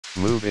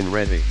Move-in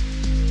ready.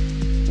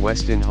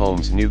 Westin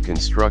Homes New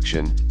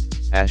Construction,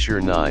 Asher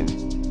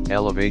 9,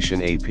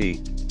 Elevation AP,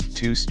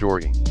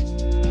 2-story.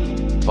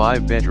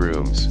 5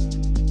 bedrooms.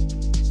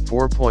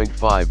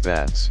 4.5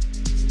 baths.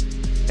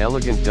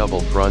 Elegant double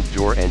front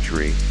door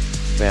entry,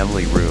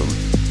 family room,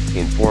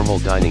 informal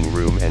dining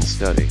room and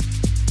study.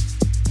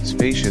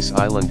 Spacious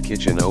island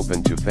kitchen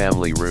open to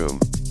family room.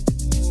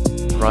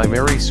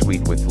 Primary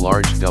suite with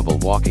large double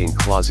walk-in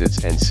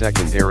closets and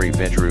secondary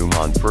bedroom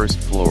on first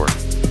floor.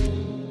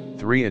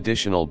 3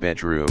 additional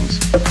bedrooms,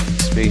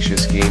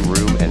 spacious game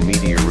room and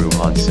media room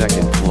on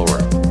second floor.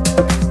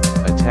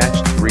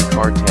 Attached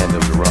 3-car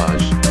tandem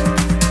garage.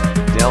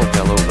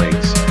 Bello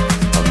Lakes,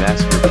 a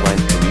master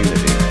planned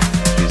community,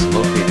 is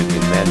located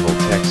in Manvel,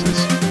 Texas.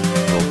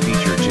 Will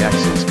feature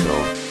Jaxon's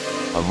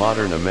Cove, a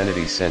modern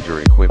amenity center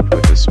equipped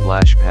with a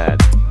splash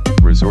pad,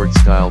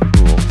 resort-style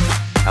pool,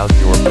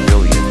 outdoor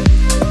pavilion,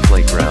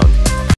 playground,